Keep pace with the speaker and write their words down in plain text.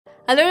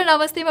Hello र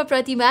नमस्ते, म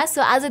प्रतिमा।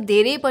 सो आज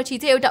धेरै पछि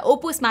चाहिँ एउटा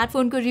ओप्पो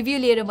स्मार्टफोनको रिभ्यू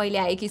लिएर मैले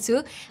आएकी छु।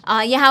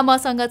 यहाँ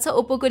मसँग छ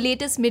ओप्पोको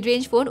latest mid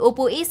range phone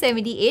Oppo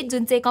A78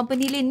 जुन चाहिँ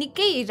कम्पनीले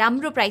निकै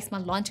राम्रो प्राइसमा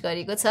लन्च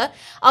गरेको छ।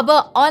 अब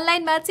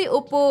अनलाइनमा चाहिँ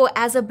ओप्पो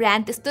एज अ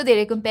ब्रान्ड त्यस्तो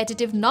धेरै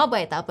कम्पिटिटिभ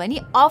नभए तापनि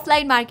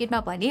अफलाइन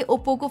मार्केटमा भने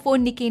ओप्पोको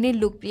फोन निकै नै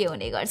लोकप्रिय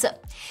हुने गर्छ।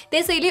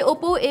 त्यसैले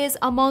Oppo is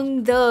among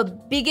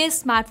the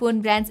biggest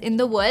smartphone brands in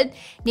the world.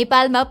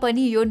 नेपालमा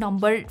पनि यो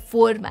नम्बर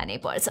 4 मा नै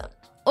पर्छ।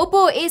 ओप्पो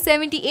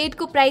A78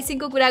 को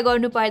प्राइसिङको कुरा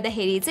गर्नु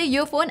पर्दाखेरि चाहिँ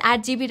यो फोन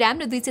 8GB र्याम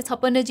र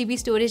 256GB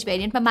स्टोरेज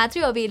भेरिएन्टमा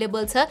मात्रै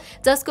अवेलेबल छ,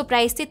 जसको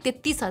प्राइस चाहिँ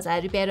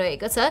 33,000 रुपियाँ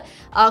रहेको छ।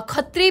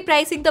 खत्रै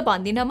प्राइसिङ त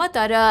भन्दिनँ म,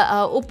 तर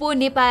ओप्पो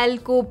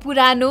नेपालको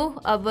पुरानो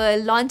अब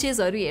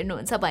लन्चेसहरू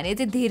हेर्नुहुन्छ भने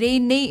चाहिँ धेरै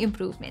नै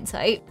इम्प्रुभमेन्ट छ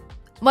है।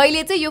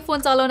 मैले चाहिँ यो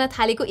फोन चलाउन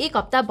थालेको 1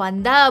 हप्ता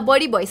भन्दा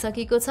बढी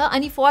भइसकेको छ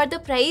अनि फर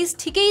द प्राइस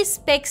ठिकै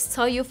स्पेक्स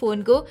छ यो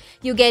फोनको।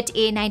 You get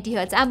A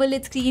 90Hz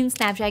AMOLED screen,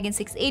 Snapdragon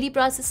 680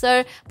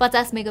 processor,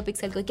 50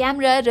 मेगापिक्सलको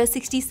camera र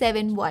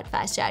 67 वाट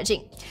फास्ट चार्जिङ।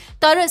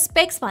 तर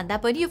स्पेक्स भन्दा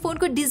पनि यो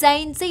फोनको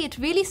डिजाइन चाहिँ it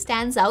really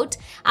stands out.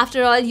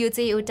 After all यो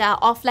चाहिँ एउटा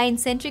अफलाइन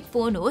सेन्ट्रिक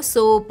फोन हो,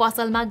 सो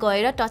पसलमा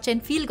गएर टच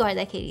एन्ड फिल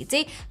गर्दाखेरि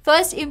चाहिँ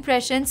फर्स्ट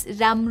इम्प्रेसन्स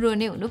राम्रो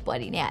नै हुनु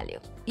परि नै हाल्यो।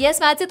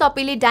 यसमा चाहिँ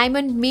तपाईले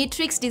डायमन्ड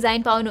मेट्रिक्स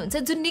डिजाइन पाउनुहुन्छ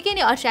जुन निकै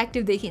नै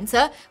अट्र्याक्टिभ देखिन्छ।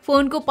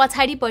 फोनको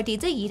पछाडिपट्टि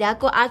चाहिँ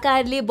हिराको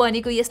आकारले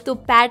बनेको यस्तो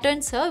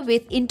प्याटर्न छ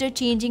विथ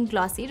इन्टरचेन्जिङ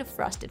ग्लसी र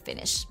फ्रस्टेड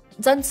फिनिश।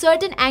 झन्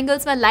सर्टन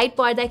एङ्गल्समा लाइट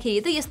पर्दाखेरि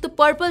त यस्तो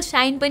पर्पल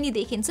साइन पनि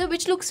देखिन्छ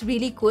which looks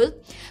really Kul.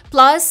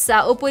 Plus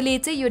ओप्पोले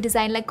चाहिँ यो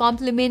डिजाइनलाई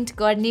कम्प्लिमेन्ट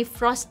गर्ने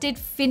फ्रस्टेड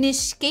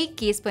फिनिसकै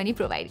केस पनि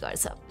प्रोभाइड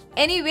गर्छ।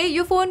 एनिवे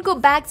यो फोनको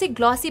ब्याक चाहिँ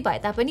ग्लसी भए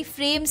तापनि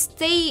फ्रेम्स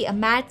चाहिँ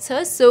म्याट छ,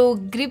 सो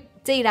ग्रिप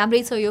चाहिँ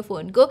राम्रै छ यो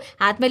फोनको।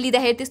 हातमा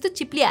लिँदाखेरि त्यस्तो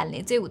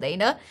चिप्लिहाल्ने चाहिँ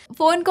हुँदैन।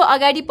 फोनको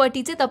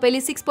अगाडिपट्टि चाहिँ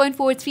तपाईँले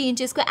 6.43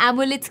 इन्चेसको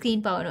AMOLED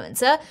स्क्रिन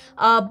पाउनुहुन्छ।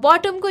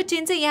 बटमको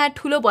चिन चाहिँ यहाँ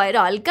ठुलो भएर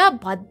हल्का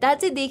भद्दा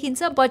चाहिँ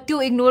देखिन्छ, बट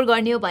त्यो इग्नोर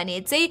गर्ने हो भने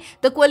चाहिँ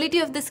the quality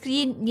of the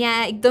screen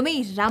यहाँ एकदमै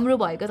राम्रो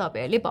भएको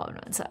तपाईँहरूले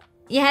पाउनुहुन्छ।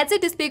 यहाँ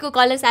चाहिँ डिस्प्लेको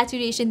कलर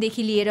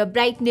सेचुरेसनदेखि लिएर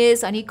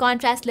ब्राइटनेस अनि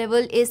contrast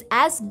level is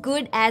as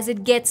good as it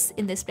gets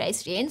in this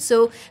price range.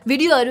 So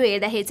भिडियोहरू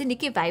हेर्दाखेरि चाहिँ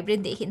निकै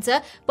भाइब्रेन्ट देखिन्छ।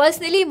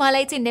 पर्सनली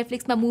मलाई चाहिँ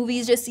नेटफ्लिक्समा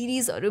मुभिज र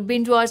सिरिजहरू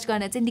बिन्ज वाच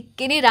गर्न चाहिँ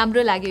निकै नै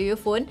राम्रो लाग्यो यो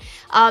फोन।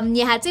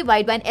 यहाँ चाहिँ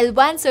वाइडब्यान्ड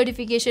L1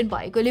 सर्टिफिकेसन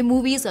भएकोले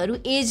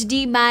मुभिजहरू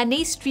HD मा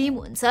नै स्ट्रिम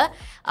हुन्छ।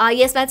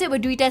 यसमा चाहिँ अब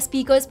 2टा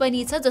स्पिकर्स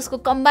पनि छ जसको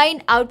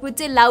कम्बाइन्ड आउटपुट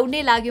चाहिँ लाउड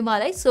नै लाग्यो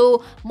मलाई। सो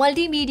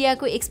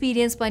मल्टिमिडियाको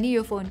एक्सपिरियन्स पनि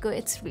यो फोनको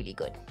इट्स रियली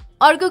गुड।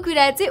 अर्को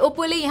कुरा चाहिँ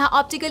ओप्पोले यहाँ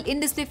optical in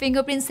display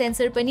fingerprint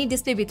sensor पनि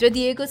डिस्प्लेभित्र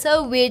दिएको छ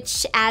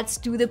which AIDS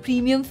to the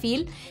premium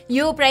feel.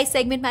 यो प्राइस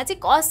सेगमेन्टमा चाहिँ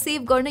कस्ट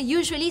सेभ गर्न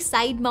युजुअली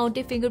साइड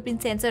माउन्टेड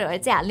फिङ्गरप्रिन्ट सेन्सरहरू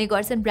चाहिँ हाल्ने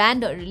गर्छन्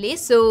ब्रान्डहरूले।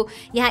 सो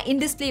यहाँ इन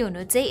डिस्प्ले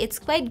हुनु चाहिँ इट्स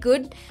क्वाइट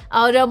गुड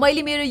र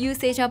मैले मेरो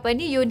युसेजमा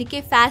पनि यो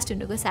निकै फास्ट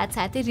हुनुको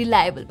साथसाथै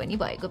रिलायबल पनि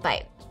भएको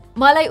पाएँ।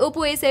 मलाई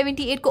ओप्पो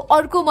A78 को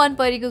अर्को मन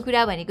परेको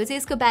कुरा भनेको चाहिँ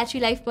यसको ब्याट्री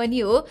लाइफ पनि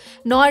हो।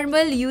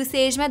 नर्मल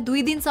युसेजमा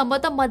 2 दिनसम्म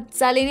त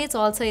मजाले नै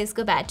चल्छ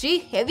यसको ब्याट्री,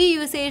 हेभी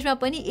युसेजमा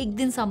पनि 1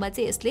 दिनसम्म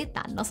चाहिँ यसले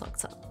तान्न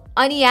सक्छ।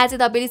 अनि यहाँ चाहिँ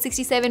तपाईँले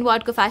 67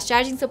 वाटको फास्ट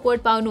चार्जिङ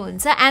सपोर्ट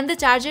पाउनुहुन्छ and the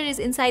charger is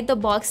inside the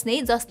box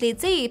नै, जसले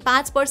चाहिँ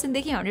 5%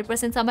 देखि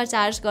 100% सम्म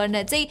चार्ज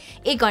गर्न चाहिँ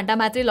 1 घन्टा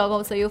मात्रै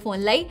लगाउँछ यो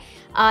फोनलाई।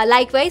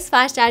 लाइकवाइज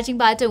फास्ट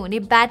चार्जिङबाट हुने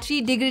ब्याट्री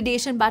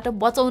डिग्रेडेसनबाट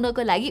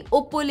बचाउनको लागि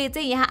ओप्पोले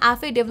चाहिँ यहाँ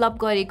आफै डेभलप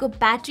गरेको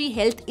ब्याट्री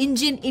हेल्थ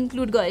इन्जिन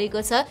इन्क्लुड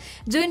गरेको छ,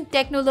 जुन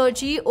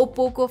टेक्नोलोजी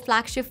ओप्पोको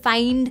फ्ल्यागसिप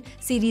फाइन्ड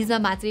सिरिजमा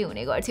मात्रै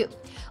हुने गर्थ्यो।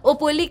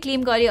 ओप्पोले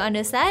क्लेम गरे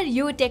अनुसार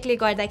यो टेकले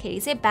गर्दाखेरि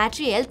चाहिँ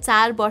ब्याट्री हेल्थ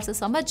 4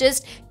 वर्षसम्म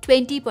जस्ट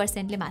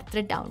 20% ले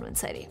मात्र डाउन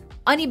हुन्छ अरे।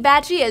 अनि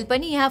ब्याट्री हेल्थ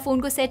पनि यहाँ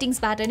फोनको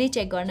सेटिङ्सबाट नै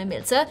चेक गर्न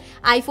मिल्छ।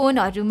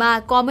 आइफोनहरूमा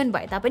कमन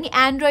भए तापनि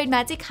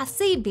एन्ड्रोइडमा चाहिँ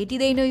खासै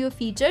भेटिँदैन यो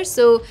फिचर।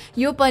 सो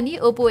यो पनि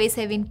ओप्पो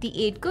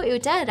A78 को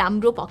एउटा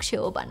राम्रो पक्ष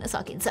हो भन्न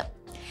सकिन्छ।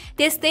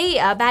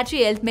 त्यस्तै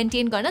ब्याट्री हेल्थ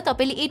मेन्टेन गर्न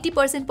तपाईँले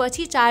 80%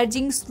 पछि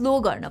चार्जिङ स्लो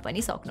गर्न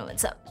पनि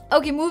सक्नुहुन्छ।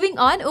 Okay, moving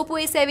on. Oppo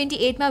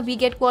A78 मा we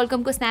get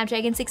क्वालकमको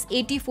Snapdragon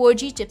 680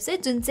 4G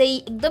chipset जुन चाहिँ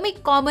एकदमै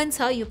कमन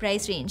छ यो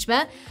प्राइस रेन्जमा।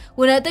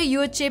 हुन त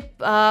यो चिप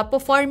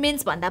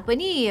पर्फर्मेन्स भन्दा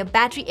पनि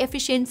ब्याट्री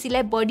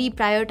एफिसिएन्सीलाई बढी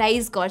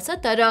प्रायोरिटाइज गर्छ,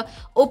 तर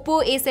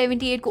ओप्पो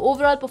A78 को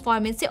ओभरअल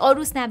पर्फर्मेन्स चाहिँ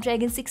अरू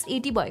स्न्यापड्रागन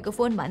 680 भएको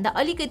फोन भन्दा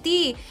अलिकति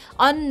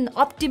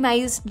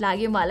अनअप्टिमाइज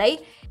लाग्यो मलाई।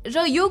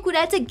 र यो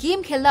कुरा चाहिँ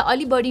गेम खेल्दा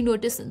अलि बढी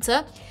नोटिस हुन्छ।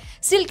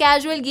 स्टिल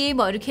क्याजुअल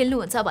गेमहरू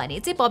खेल्नुहुन्छ भने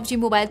चाहिँ PUBG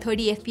मोबाइल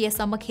 30 FPS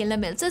सम्म खेल्न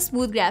मिल्छ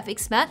स्मुथ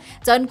ग्राफिक्समा।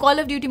 झन् कल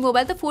अफ ड्युटी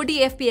मोबाइल त 40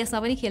 FPS मा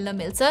पनि खेल्न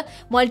मिल्छ।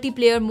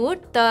 मल्टिप्लेयर मोड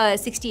त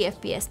 60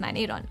 FPS मा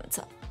नै रन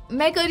हुन्छ।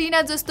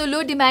 म्याकरिना जस्तो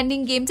लो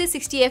डिमान्डिङ गेम चाहिँ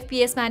 60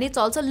 FPS मा नै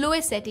चल्छ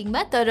लोएस्ट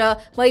सेटिङमा, तर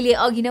मैले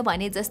अघि नै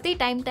भने जस्तै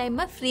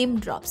टाइममा फ्रेम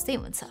ड्रप्स चाहिँ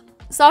हुन्छ।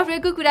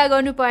 सफ्टवेयरको कुरा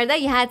गर्नु पर्दा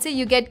यहाँ चाहिँ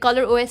यु गेट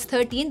कलर OS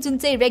 13 जुन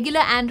चाहिँ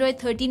रेगुलर एन्ड्रोइड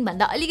 13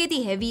 भन्दा अलिकति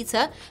हेभी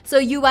छ। सो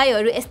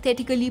युआईहरू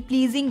एस्थेटिकली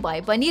प्लिजिङ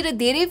भए पनि र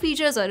धेरै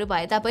फिचर्सहरू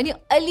भए तापनि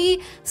अलि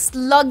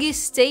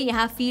स्लगिस चाहिँ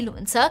यहाँ फिल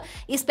हुन्छ,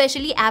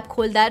 स्पेसली एप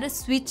खोल्दा र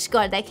स्विच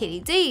गर्दाखेरि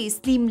चाहिँ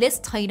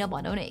स्लिमलेस छैन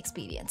भनौँ न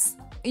एक्सपिरियन्स।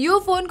 यो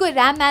फोनको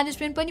र्याम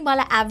म्यानेजमेन्ट पनि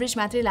मलाई एभरेज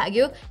मात्रै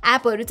लाग्यो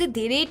एपहरू चाहिँ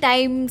धेरै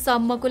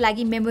टाइमसम्मको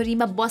लागि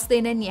मेमोरीमा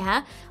बस्दैनन्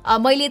यहाँ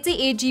मैले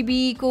चाहिँ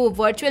 8GB को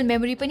भर्चुअल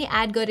मेमोरी पनि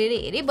एड गरेर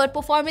हेरेँ बट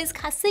पर्फर्मेन्स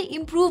खासै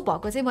इम्प्रुभ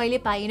भएको चाहिँ मैले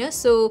पाइनँ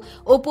सो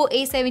OPPO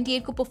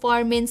A78 को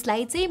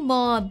पर्फर्मेन्सलाई चाहिँ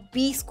म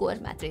B स्कोर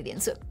मात्रै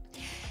दिन्छु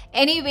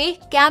एनीवे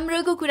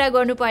क्यामेराको कुरा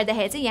गर्नु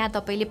पर्दाखेरि चाहिँ यहाँ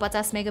तपाईले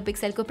 50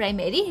 मेगापिक्सलको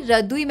प्राइमेरी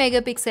र 2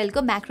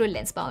 मेगापिक्सलको म्याक्रो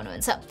लेन्स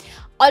पाउनुहुन्छ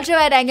अल्ट्रा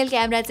वाइड एंगल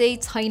क्यामेरा चाहिँ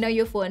छैन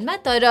यो फोनमा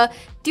तर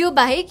त्यो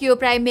बाहेक यो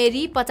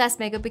प्राइमेरी 50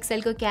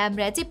 मेगापिक्सलको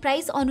क्यामेरा चाहिँ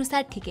प्राइस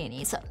अनुसार ठिकै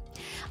नै छ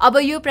अब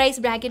यो प्राइस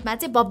ब्र्याकेटमा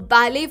चाहिँ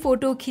बब्बाले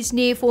फोटो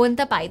खिच्ने फोन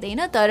त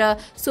पाइदैन तर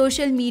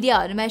सोशल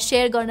मिडियाहरुमा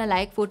शेयर गर्न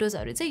लायक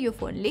फोटोजहरु चाहिँ यो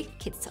फोनले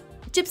खिच्छ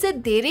चिपसेट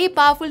धेरै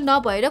पावरफुल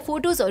नभएर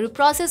फोटोजहरु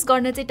प्रोसेस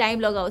गर्न चाहिँ टाइम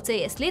लगाउँछ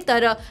यसले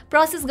तर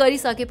प्रोसेस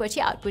गरिसकेपछि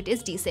आउटपुट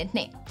इज डिसेन्ट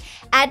नै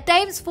एट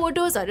टाइम्स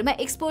फोटोजहरुमा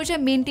एक्सपोजर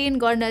मेन्टेन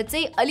गर्न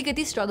चाहिँ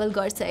अलिकति स्ट्रगल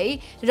गर्छ है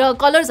र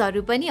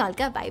कलर्सहरु पनि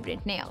हल्का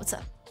भाइब्रेन्ट नै आउँछ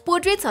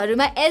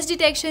पोर्ट्रेट्सहरुमा एज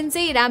डिटेक्सन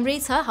चाहिँ राम्रै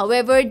छ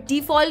हाउएभर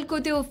डिफल्टको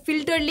त्यो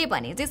फिल्टरले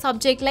भने चाहिँ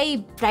सब्जेक्टलाई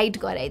ब्राइट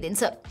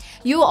गराइदिन्छ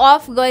यो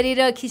अफ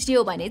गरेर खिच्ने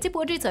हो भने चाहिँ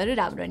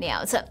पोर्ट्रेट्सहरु राम्रो नै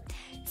आउँछ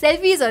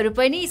सेल्फिजहरु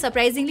पनि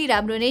सरप्राइजिङली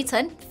राम्रो नै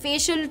छन्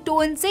फेशियल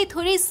टोन चाहिँ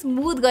थोरै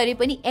स्मूथ गरे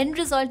पनि एन्ड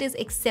रिजल्ट इज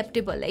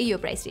एक्सेप्टेबल है यो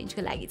प्राइस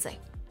रेन्जको लागि चाहिँ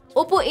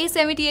OPPO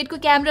A78 को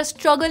क्यामेरा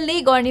स्ट्रगल नै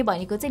गर्ने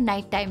भनेको चाहिँ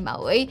नाइट टाइममा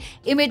हो है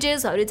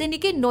इमेजेसहरु चाहिँ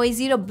निकै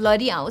नोइजी र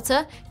ब्लरी आउँछ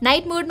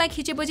नाइट मोडमा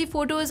खिचेपछि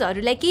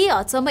फोटोजहरुलाई केही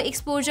हदसम्म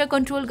एक्सपोजर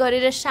कन्ट्रोल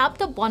गरेर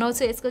शार्प त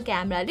बनाउँछ यसको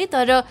क्यामेराले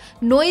तर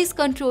noise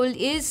control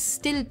is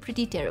still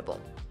pretty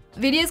terrible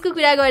भिडियोजको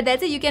कुरा गर्दा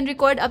चाहिँ you can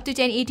record up to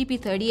 1080p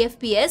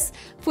 30fps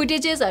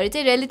फुटेजेसहरु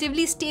चाहिँ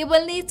रिलेटिभली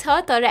स्टेबल नै छ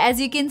तर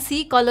as you can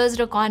C colours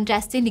र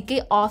कन्ट्रास्ट चाहिँ निकै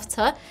अफ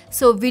छ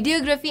सो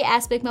भिडियोग्राफी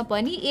एस्पेक्टमा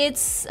पनि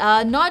it's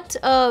not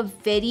a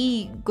very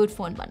good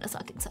phone भन्न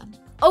सकिन्छ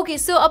ओके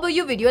सो अब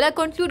यो भिडियोलाई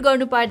कन्क्लुड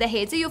गर्नु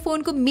पर्दाखेरि चाहिँ यो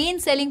फोनको मेन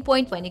सेलिङ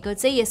पोइन्ट भनेको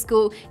चाहिँ यसको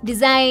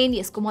डिजाइन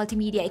यसको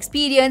मल्टिमिडिया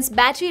एक्सपिरियन्स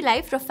ब्याट्री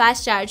लाइफ र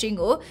फास्ट चार्जिङ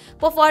हो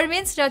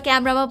पर्फर्मेन्स र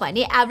क्यामेरामा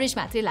भने एभरेज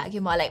मात्रै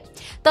लाग्यो मलाई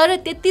तर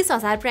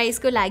 33,000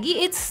 प्राइसको लागि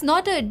it's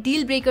not a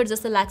deal breaker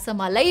जस्तो लाग्छ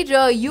मलाई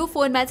र यो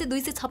फोनमा चाहिँ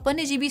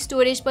 256GB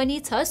स्टोरेज पनि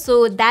छ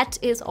so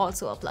that is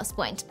also a plus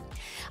point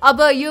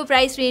अब यो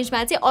प्राइस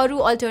रेन्जमा चाहिँ अरु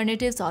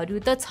अल्टरनेटिभ्सहरु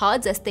त छ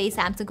जस्तै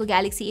Samsungको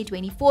Galaxy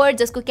A24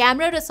 जसको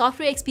क्यामेरा र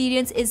software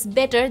experience is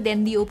better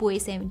than the OPPO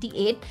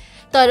A78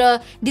 तर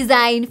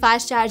डिजाइन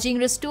फास्ट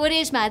चार्जिङ र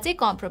स्टोरेजमा चाहिँ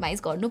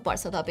कम्प्रोमाइज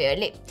गर्नुपर्छ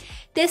तपाईहरुले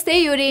त्यस्तै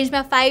यो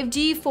रेन्जमा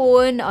 5G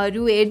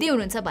फोनहरु हेर्दै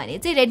हुनुहुन्छ भने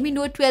चाहिँ Redmi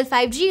Note 12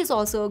 5G is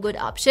also a good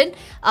option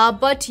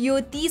but यो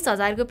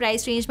 30,000 को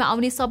प्राइस रेन्जमा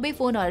आउने सबै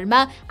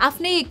फोनहरुमा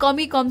आफ्नै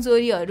कमी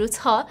कमजोरीहरु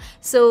छ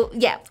so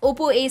yeah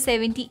OPPO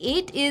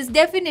A78 is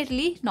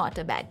definitely not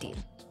a bad deal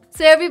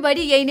so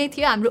everybody यही नै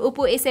थियो हाम्रो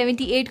OPPO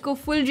A78 को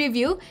फुल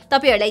रिभ्यू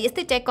तपाईहरुलाई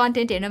यस्तै टेक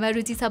कन्टेन्ट हेर्नमा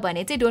रुचि छ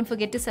भने चाहिँ don't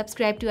forget to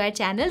subscribe to our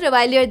channel र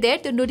व्हाइल यु आर देयर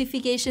त्यो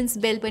नोटिफिकेशन्स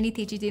बेल पनि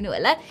थिचिदिनु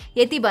होला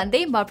यति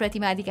भन्दै म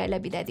प्रतिमा अधिकारीलाई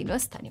बिदा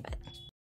दिनुहोस् धन्यवाद